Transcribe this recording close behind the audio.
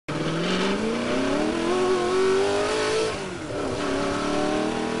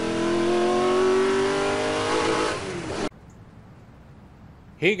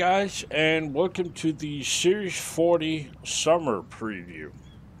Hey guys, and welcome to the Series 40 Summer Preview.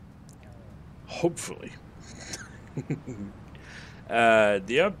 Hopefully. The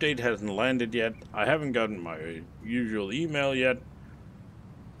update hasn't landed yet. I haven't gotten my usual email yet.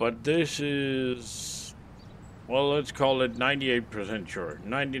 But this is, well, let's call it 98% sure.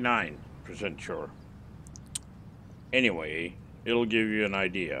 99% sure. Anyway, it'll give you an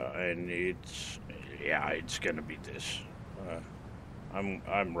idea, and it's gonna be this.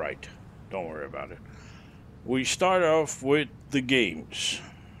 I'm right. Don't worry about it. We start off with the games.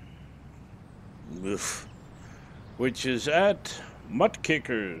 Oof. Which is at Mutt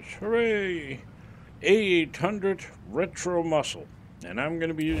Kickers. Hooray! A800 Retro Muscle. And I'm going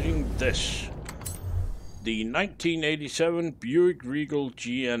to be using this. The 1987 Buick Regal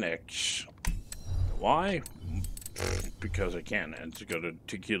GNX. Why? Because I can. And it's got a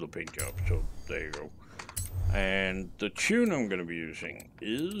tequila paint job. So there you go. And the tune I'm going to be using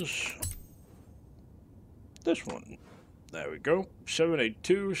is this one. There we go.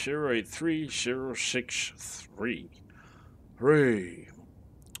 782-083-063. Hooray.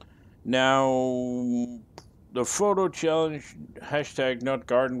 Now, the photo challenge, hashtag not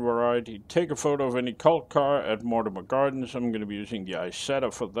garden variety. Take a photo of any cult car at Mortimer Gardens. I'm going to be using the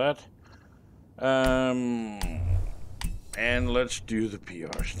Isetta for that. And let's do the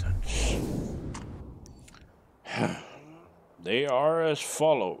PR stunts. They are as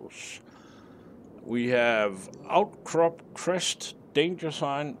follows. We have Outcrop Crest danger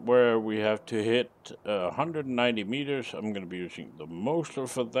sign where we have to hit 190 meters. I'm going to be using the Mosler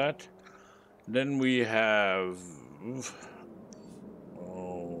for that. Then we have,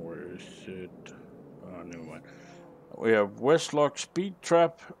 where is it? Oh, never mind. We have Wesloch speed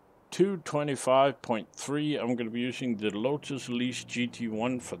trap 225.3. I'm going to be using the Lotus Elise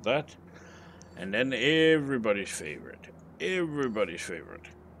GT1 for that. And then everybody's favorite,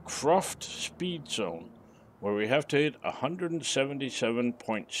 Croft speed zone, where we have to hit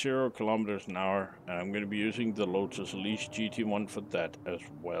 177.0 kilometers an hour, and I'm going to be using the Lotus Elise GT1 for that as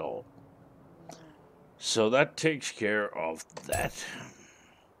well. So that takes care of that.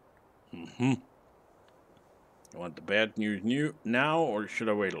 You want the bad news now, or should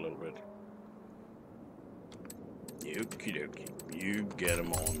I wait a little bit? Okie dokie. You get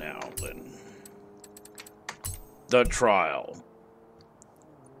them all now, then. The trial.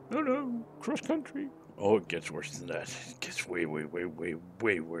 No, cross country. Oh, it gets worse than that. It gets way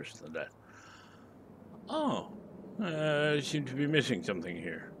worse than that. Oh, I seem to be missing something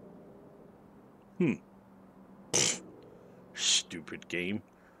here. Stupid game.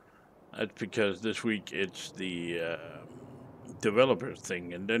 That's because this week it's the developers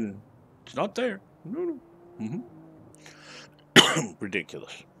thing, and then it's not there. No.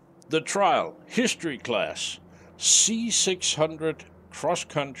 Ridiculous. The trial. History class. C600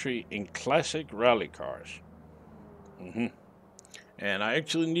 cross-country in classic rally cars. And I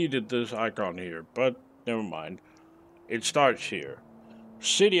actually needed this icon here, but never mind. It starts here.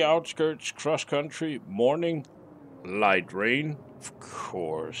 City outskirts, cross-country, morning, light rain, of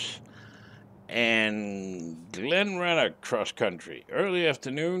course. And Glen Rannoch cross-country, early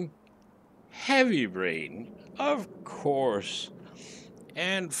afternoon, heavy rain, of course.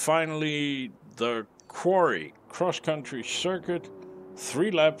 And finally, the Quarry cross-country circuit,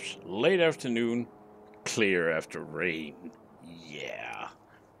 3 laps, late afternoon, clear after rain. Yeah,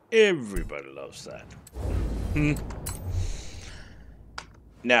 everybody loves that.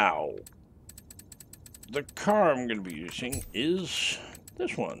 Now, the car I'm going to be using is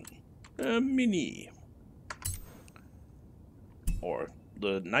this one, a Mini, or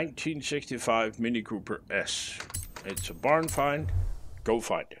the 1965 Mini Cooper S. It's a barn find. Go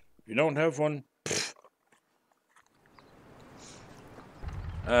find it. If you don't have one,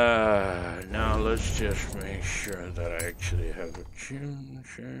 now let's just make sure that I actually have a tune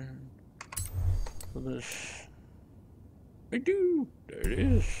for this. I do. There it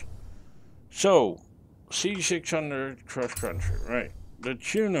is. So, C600 cross country, right? The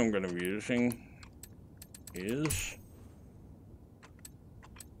tune I'm going to be using is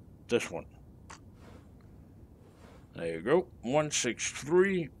this one. There you go.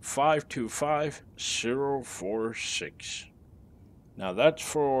 163-525-046. Now that's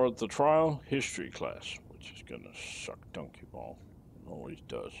for the trial history class, which is gonna suck donkey ball. It always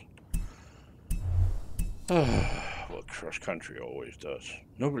does. Well, cross country always does.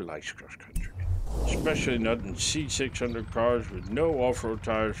 Nobody likes cross country, especially not in C600 cars with no off-road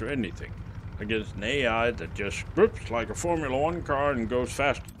tires or anything, against an AI that just grips like a Formula 1 car and goes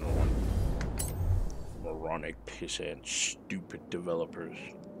faster than one. Moronic, pissant, stupid developers.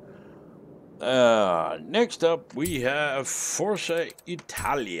 Next up, we have Forza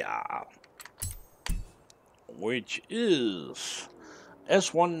Italia, which is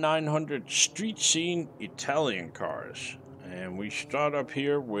S1900 street scene Italian cars. And we start up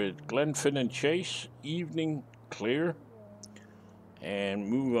here with Glen and Chase, evening, clear, and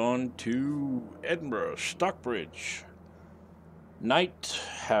move on to Edinburgh, Stockbridge, night,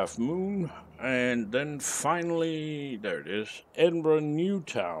 half moon, and then finally, there it is, Edinburgh,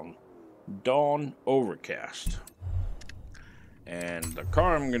 Newtown, dawn, overcast. And the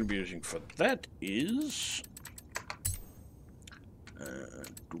car I'm going to be using for that is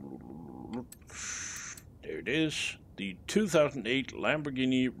there it is, the 2008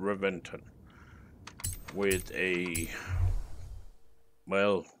 Lamborghini Reventon with a,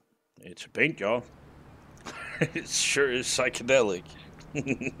 well, it's a paint job. It sure is psychedelic.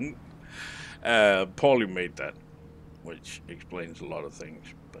 Paulie made that, which explains a lot of things,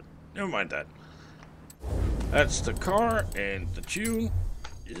 but never mind that. That's the car, and the tune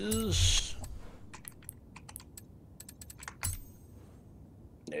is,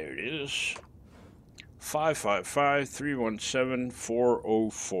 there it is,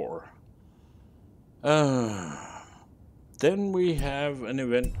 555-317-404. Then we have an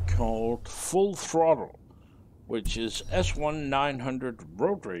event called Full Throttle, which is S1900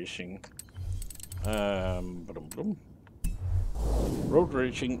 road racing. Road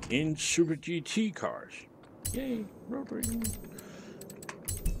racing in Super GT cars. Yay, road racing.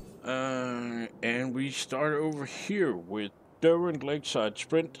 And we start over here with Derwent Lakeside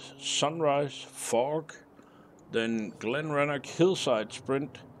Sprint, Sunrise, Fog, then Glen Rannoch Hillside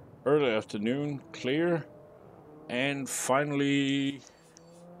Sprint, early afternoon, clear, and finally,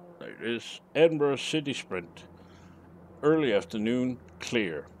 there it is, Edinburgh City Sprint, early afternoon,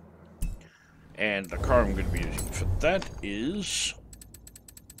 clear. And the car I'm going to be using for that is,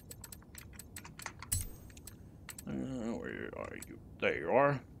 where are you? There you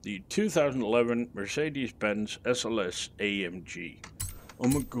are. The 2011 Mercedes-Benz SLS AMG. Oh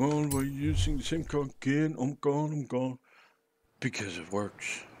my god, why are you using the same car again? Oh my god, I'm gone. Because it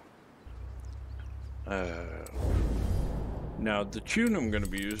works. Now, the tune I'm going to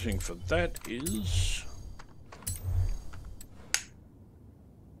be using for that is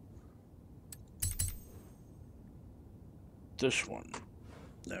this one.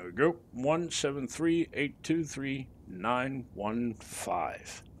 There we go.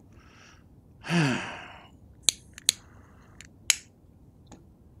 173-823-915.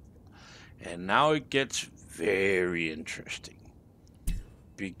 And now it gets very interesting,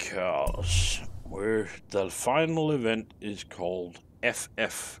 because the final event is called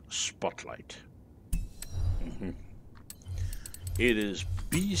FF Spotlight. It is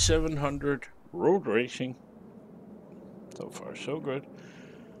B700 road racing. So far, so good.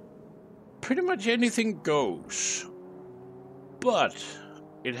 Pretty much anything goes, but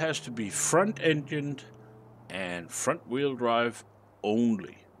it has to be front-engined and front-wheel drive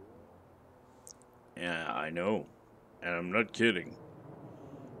only. Yeah, I know, and I'm not kidding,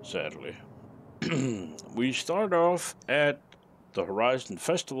 sadly. We start off at the Horizon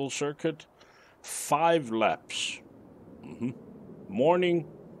Festival circuit, 5 laps. Morning,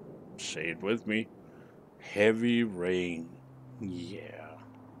 say it with me, heavy rain. Yeah.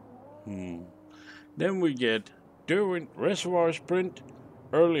 Then we get Derwent Reservoir Sprint,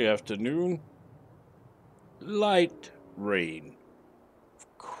 early afternoon, light rain,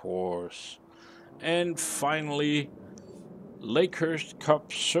 of course. And finally, Lakehurst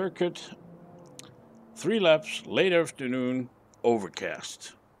Cup Circuit, 3 laps, late afternoon,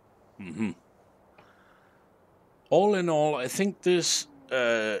 overcast. All in all, I think this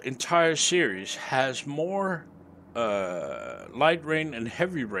entire series has more light rain and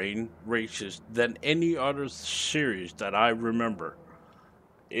heavy rain races than any other series that I remember.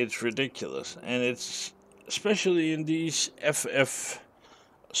 It's ridiculous, and it's especially in these FF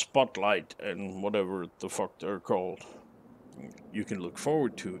Spotlight and whatever the fuck they're called. You can look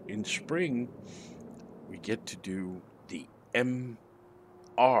forward to in spring. We get to do the MR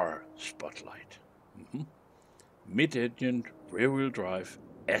Spotlight. Mid-engine rear-wheel drive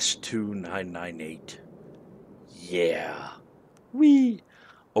S2998. Yeah. Wee.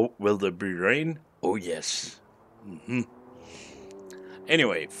 Oh, will there be rain? Oh, yes.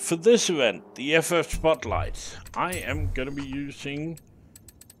 Anyway, for this event, the FF Spotlight, I am going to be using,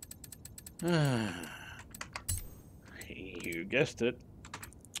 you guessed it,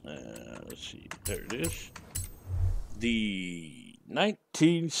 let's see, there it is, the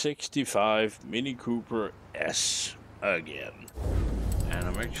 1965 Mini Cooper S again. And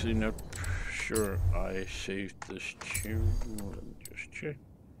I'm actually not sure I saved this tune. Let me just check.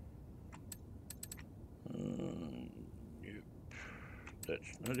 Yep.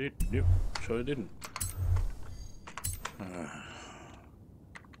 That's not it. Yep. So I didn't.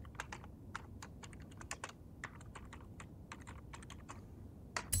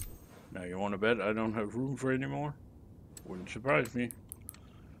 Now you want to bet I don't have room for any more? Wouldn't surprise me.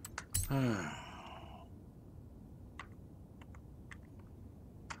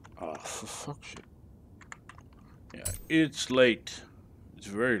 Oh, for fuck's sake. Yeah, it's late. It's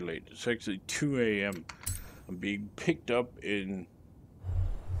very late. It's actually 2 a.m. I'm being picked up in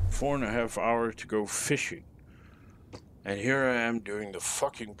 4.5 hours to go fishing. And here I am doing the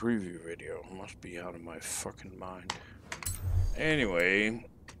fucking preview video. Must be out of my fucking mind. Anyway,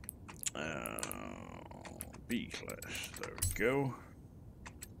 B class. There we go.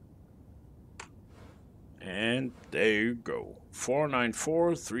 And there you go.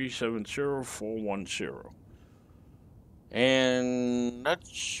 494-370-410. And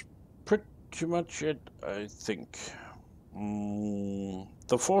that's pretty much it, I think.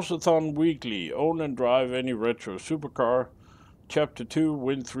 The Forzathon Weekly. Own and drive any retro supercar. Chapter 2,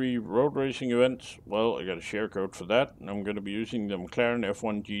 Win 3 road racing events. Well, I got a share code for that, and I'm going to be using the McLaren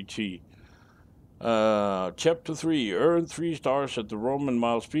F1 GT. Chapter 3, earn 3 stars at the Roman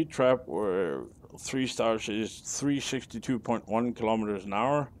Mile Speed Trap, where 3 stars is 362.1 kilometers an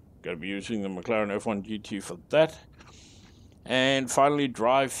hour. Got to be using the McLaren F1 GT for that. And finally,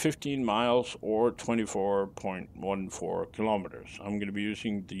 drive 15 miles or 24.14 kilometers. I'm going to be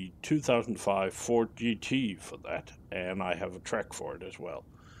using the 2005 Ford GT for that, and I have a track for it as well.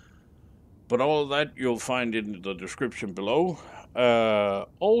 But all of that you'll find in the description below.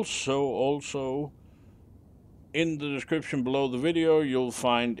 Also, in the description below the video, you'll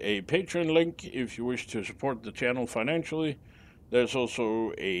find a Patreon link if you wish to support the channel financially. There's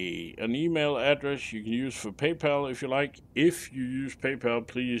also an email address you can use for PayPal if you like. If you use PayPal,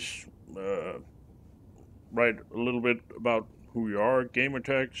 please write a little bit about who you are,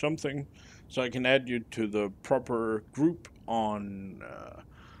 gamertag, something, so I can add you to the proper group on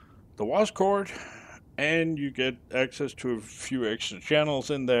the Discord, and you get access to a few extra channels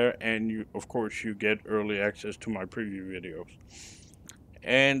in there, and you, of course, you get early access to my preview videos.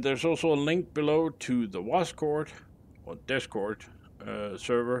 And there's also a link below to the Discord or Discord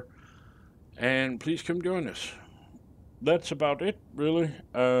server, and please come join us. That's about it, really.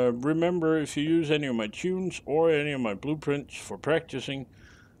 Remember, if you use any of my tunes or any of my blueprints for practicing,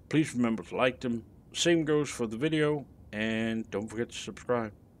 please remember to like them. Same goes for the video, and don't forget to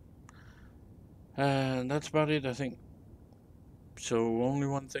subscribe. And that's about it, I think. So only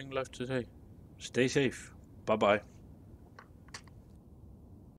one thing left to say. Stay safe. Bye-bye.